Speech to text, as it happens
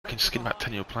skin about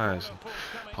 10-year players. And,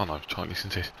 oh no, try and listen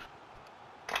to this.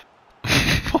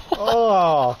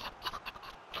 Oh!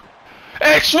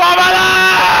 Extraordinary!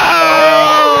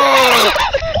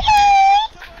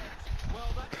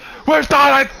 We've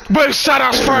done it! We've set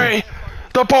us free!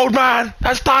 The bald man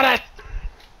has done it!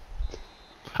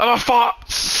 I'm a fart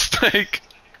snake!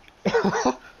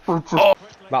 Oh.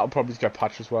 That'll probably get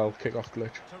patched as well, kick off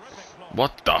glitch.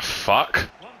 What the fuck?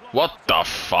 What the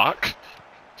fuck?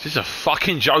 Is this a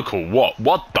fucking joke or what?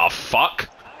 What the fuck?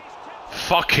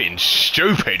 Fucking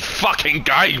stupid fucking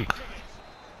game!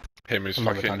 Him is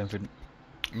fucking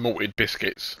malted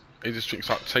biscuits. He just drinks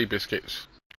like tea biscuits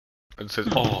and says,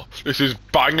 "Oh, this is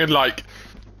banging like."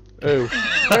 Ooh.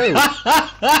 Ooh.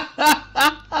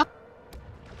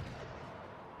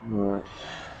 Right.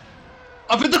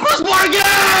 I've hit the crossbar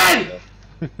again!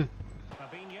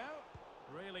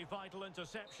 Really vital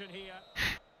interception here.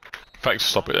 Thanks,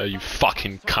 stop it there, you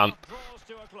fucking cunt.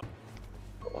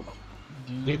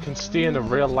 You can stay in a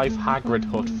real life Hagrid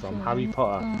hut from Harry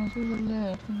Potter.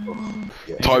 Yeah.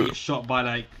 Get shot by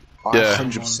like. I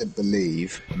 100%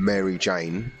 believe Mary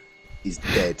Jane is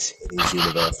dead in his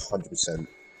universe. 100%.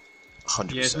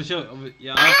 100%. Yeah, for sure.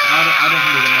 Yeah, I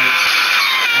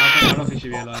don't think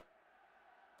she'll be alive.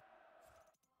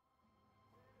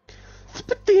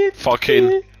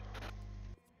 Fucking.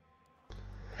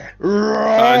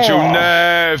 And you'll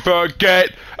never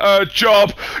get a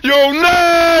job. You'll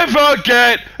never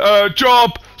get a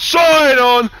job. Sign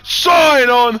on. Sign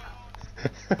on.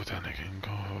 Good, Anakin,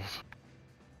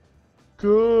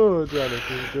 Good,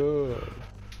 Anakin, good.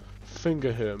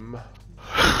 Finger him.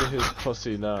 Finger his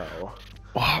pussy now.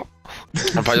 What?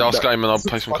 I'll play last game and I'll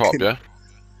play some co-op, yeah?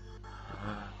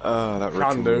 That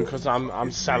Can do, because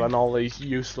I'm selling all these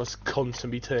useless cunts in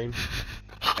my team.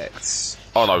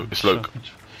 Oh no, it's Luke.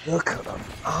 Look at them.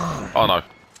 Oh no.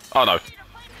 Oh no.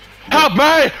 Help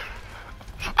me!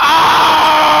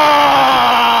 Ah!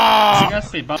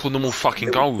 For normal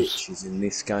fucking goals. Bitches in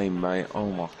this game, mate.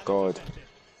 Oh my god.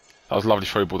 That was a lovely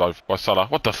through ball though by Salah.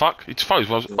 What the fuck? It's froze.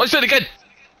 Oh, he's did it again!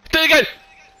 Did it again!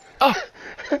 Oh!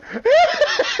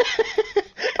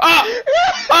 Ah!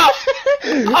 Ah!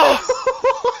 Oh!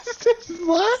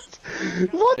 What?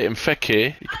 What? And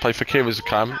Fekir, you can play Fekir as a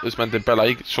cam, Ousmane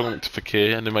Dembele, strong to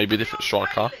Fekir, and then maybe a different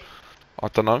striker. I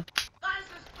don't know.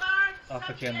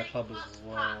 Fekir in the club as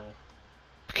well.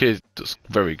 Fekir's just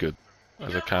very good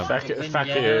as a cam.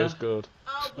 Fekir is good.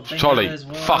 Charlie,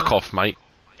 fuck off, mate.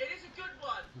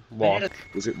 What?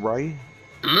 Was it Ray?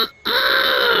 I'm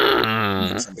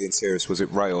being serious. Was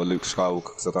it Ray or Luke Skywalker?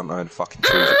 Because I don't know how to fucking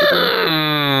choose it.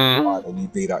 Alright, then you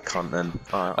be that cunt then.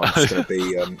 Alright, I'm just gonna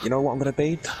be. You know what I'm gonna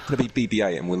be? I'm gonna be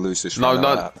BB-8 and we'll lose this. No,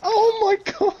 no. Like Oh my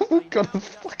god, we're gonna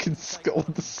fucking score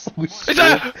the so shit. Is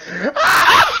that?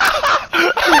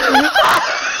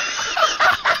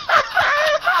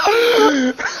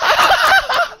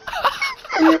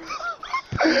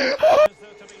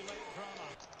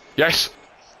 Yes.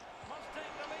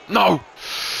 No.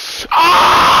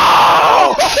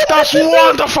 Oh! That's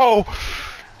wonderful!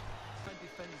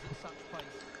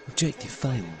 Objective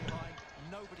failed.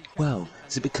 Wow,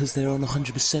 is it because they're on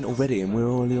 100% already and we're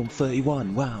only on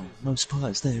 31? Wow, no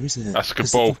surprise there, is it? That's a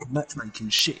good ball. Matchmaking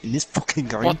shit in this fucking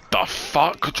game. What the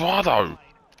fuck, Quadrado?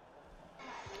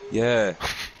 Yeah.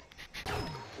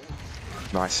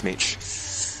 Nice, Mitch.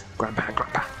 Grab back,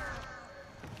 grab back.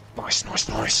 Nice, nice,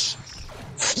 nice.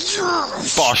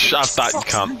 Bosh, have that, you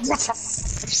cunt. What a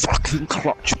fucking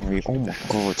clutch, mate. Oh my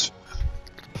god.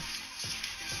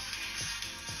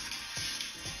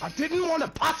 I didn't want to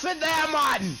pass it there,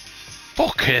 man!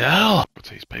 Fucking hell!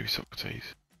 Socrates, baby Socrates.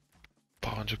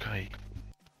 500k.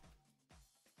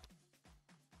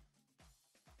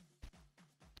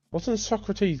 Wasn't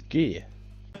Socrates gear?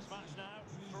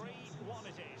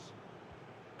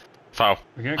 Foul.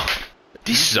 Okay.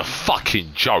 This is a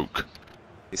fucking joke.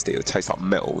 It tastes like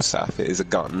metal, Saf. It is a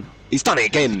gun. He's done it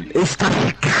again! He's done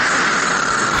it again!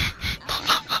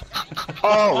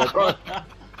 Oh my god!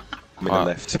 I'm in the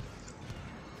left.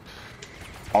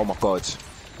 Oh my god.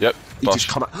 Yep. He Bosh. just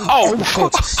come out. Oh, Oh my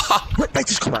god! What? They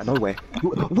just come out of nowhere.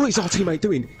 What is our teammate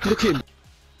doing? Look in.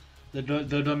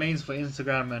 The domains for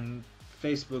Instagram and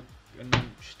Facebook and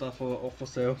stuff are for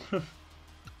sale.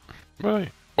 Right.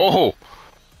 Oh!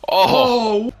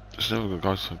 Oh! Just never gonna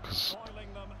go so because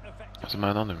there's a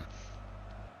man on him.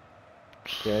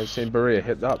 Yeah, I've seen Berea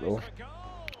hit that though.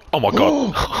 Oh my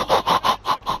god!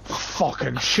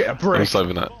 Fucking shit, a brick! I'm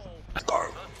saving that.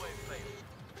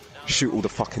 Shoot all the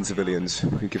fucking civilians.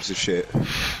 Who gives a shit?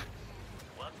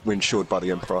 We're insured by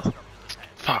the Emperor.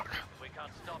 Fuck.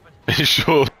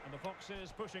 Sure.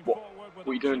 What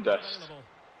are you doing, Des?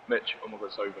 Mitch, oh my god,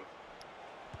 it's over.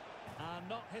 And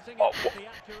not hitting it with the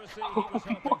accuracy he was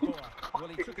hoping for. Well,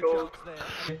 he took a chance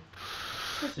there.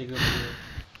 That's a good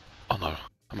Oh no,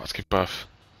 I'm about to give birth.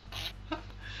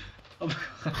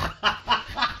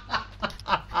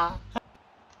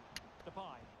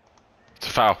 It's a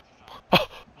foul. Oh,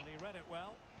 And he read it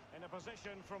well, in a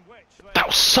position from which that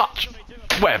was such...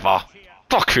 Whatever.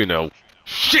 Fucking hell.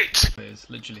 Shit! It's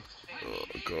literally. Oh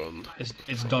god.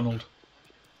 It's Donald.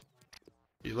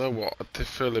 You know what? I did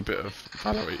feel a bit of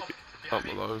Valerie up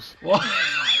with those. What?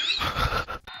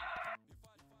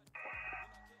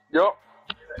 Yup.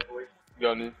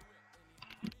 Gunny.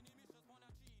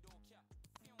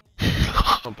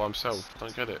 Not by himself.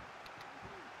 Don't get it.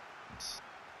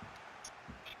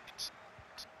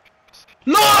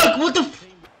 Look! What the f-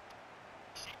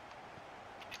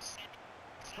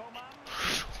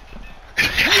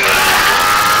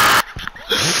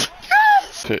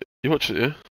 Shit. You watch it,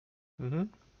 yeah? Mhm.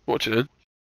 Watch it then.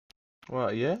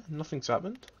 Well, yeah, nothing's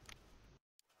happened.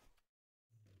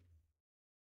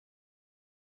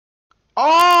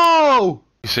 Oh!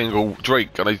 Single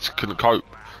Drake and they just couldn't cope.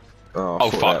 Oh,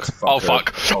 Oh fuck. Oh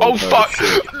fuck. Oh, Oh no, fuck.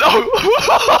 shit. No!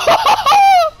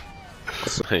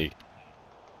 Hey.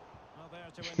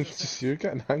 It's just you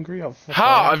getting angry. Oh, fuck How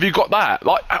off. have you got that?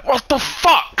 Like, what the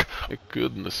fuck? My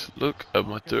goodness, look at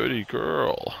my dirty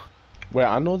girl. Wait,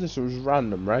 I know this was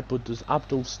random, right? But does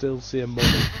Abdul still say money?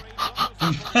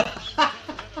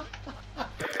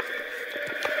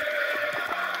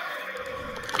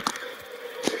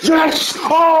 Yes!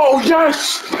 Oh,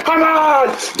 yes! Come on!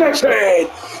 Get it!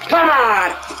 Come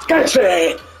on! Get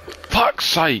it! Fuck's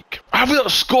sake. How have we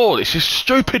not scored? It's a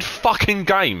stupid fucking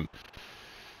game.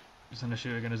 He's in a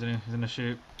shoot again, isn't he? He's in a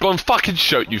shoot. Go and fucking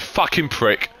shoot, you fucking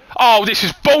prick. Oh, this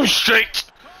is bullshit!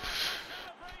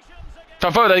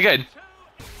 Valverde again.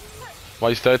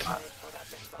 Wasted.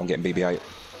 I'm getting BB-8.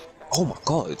 Oh my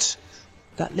god.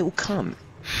 That little cunt.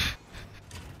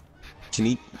 Can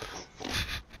he...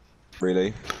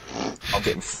 Really? I'm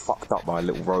getting fucked up by a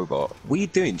little robot. What are you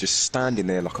doing? Just standing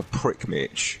there like a prick,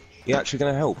 Mitch? You actually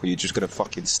gonna help, or are you just gonna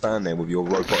fucking stand there with your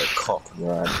robotic cock in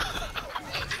your hand?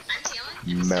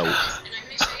 Melt.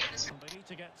 They need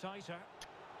to get tighter.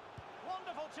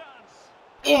 Wonderful chance.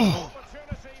 Oh.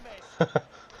 Opportunity missed.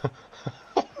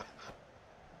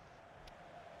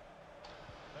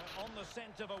 They're on the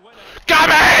scent of a winner.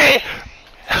 Gabby!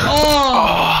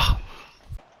 Oh!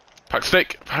 Pack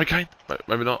stick. Harry Kane.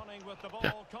 Maybe not. Running with the ball.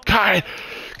 Yeah. Kane!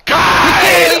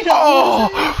 Kane! Oh!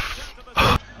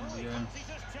 He fancies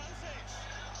his chances.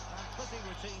 And putting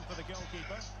routine for the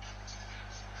goalkeeper.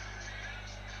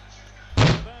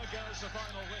 There goes the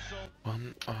final whistle.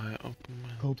 One eye open.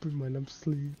 Open when I'm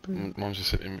sleeping. Mum's just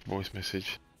sent me a voice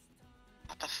message.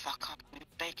 What the fuck up, you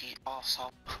baby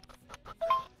arsehole?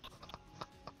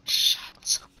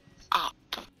 Shut up,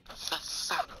 for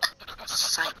fuck's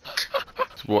sake.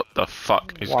 What the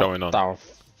fuck is going on? What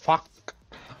the fuck?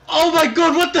 Oh my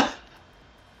god, what the?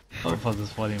 Oh, fuck, this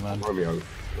is funny, man. Romeo.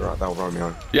 Right, that'll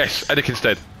Romeo. Yes, Anakin's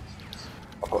dead.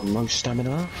 I've got no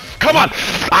stamina. Come on!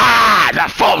 Ah! The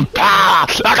full power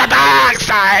of the dark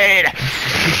side!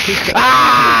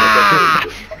 Ah!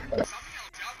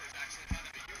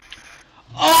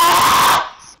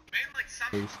 Oh!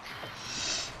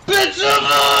 It's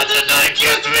about the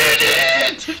 90th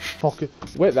minute! Fuck it.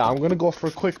 Wait there, I'm gonna go for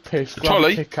a quick piss. grab a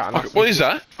Charlie? Kit Kat and Okay, have what some- is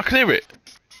that? I can hear it.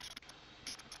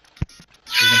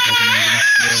 There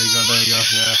you go, there you go,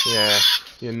 yeah. Yeah.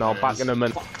 You know, back in a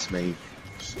minute. Fucked me.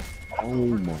 Oh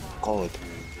my god.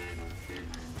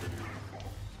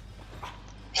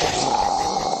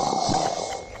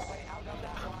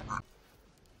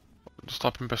 Just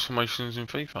type in best formations in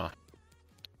FIFA.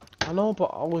 I know, but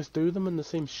I always do them in the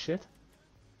same shit.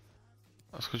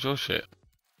 That's because you're shit.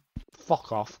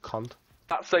 Fuck off, cunt.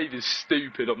 That save is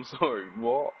stupid, I'm sorry.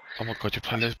 What? Oh my god, you're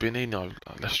playing Lesbian Eno.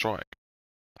 Let's strike.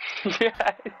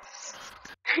 Yes!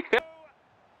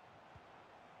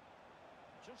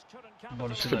 Just couldn't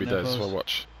What a capitalize. shit. Could be That dead, so goes. I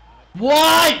watch.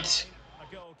 What?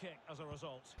 A goal kick as a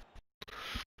result.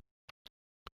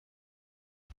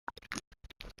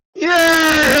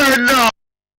 Yeah, no!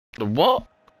 The what?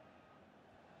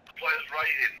 Players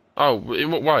rating. Oh,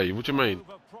 in what way? What do you mean? Move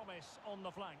of promise on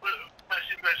the flank.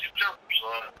 Massive jumps,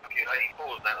 like fucking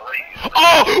 84 and that,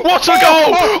 Oh! What a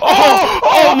goal!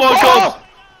 Oh my god!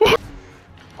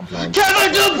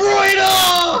 Kevin De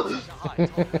Bruyne!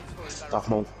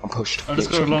 I'm pushed. I've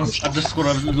just scored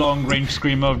a long range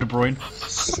screamer of De Bruyne.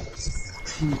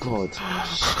 Oh god.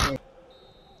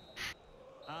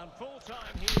 And full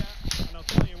time here. And I'll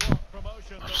tell you what,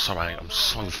 promotion. I'm so angry. I'm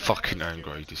so fucking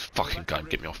angry. This fucking game.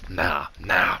 Get me off now.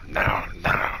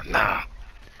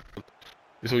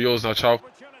 It's all yours now, child.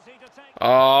 Opportunity to take.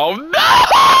 Oh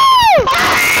no!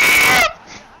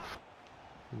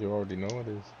 You already know it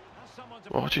is.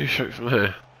 Why do you shoot from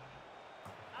here?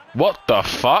 What the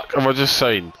fuck have I just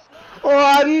seen?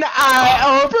 One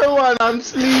eye open when I'm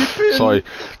sleeping. Sorry,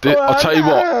 I'll tell you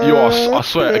what, you are, I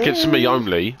swear, against me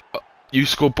only, you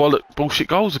score bullshit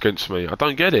goals against me. I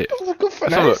don't get it. Good for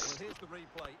Let's have a look.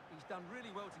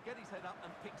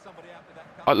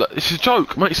 nice. Look, it's a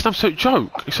joke, mate, it's an absolute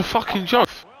joke. It's a fucking joke.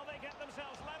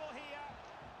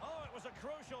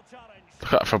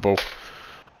 Look at that for a ball.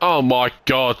 Oh my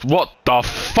god, what the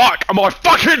fuck am I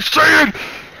fucking seeing?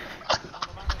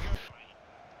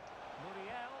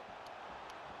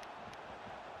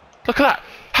 Look at that.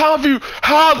 How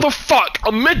the fuck,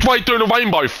 I'm midway doing a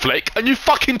rainbow flick and you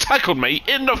fucking tackled me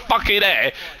in the fucking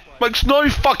air? Makes no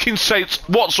fucking sense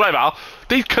whatsoever.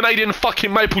 These Canadian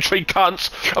fucking maple tree cunts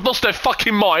have lost their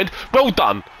fucking mind. Well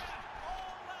done.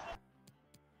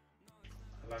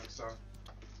 Alexa,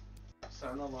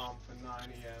 set an alarm for 9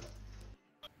 AM.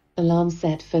 Alarm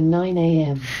set for 9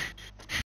 AM.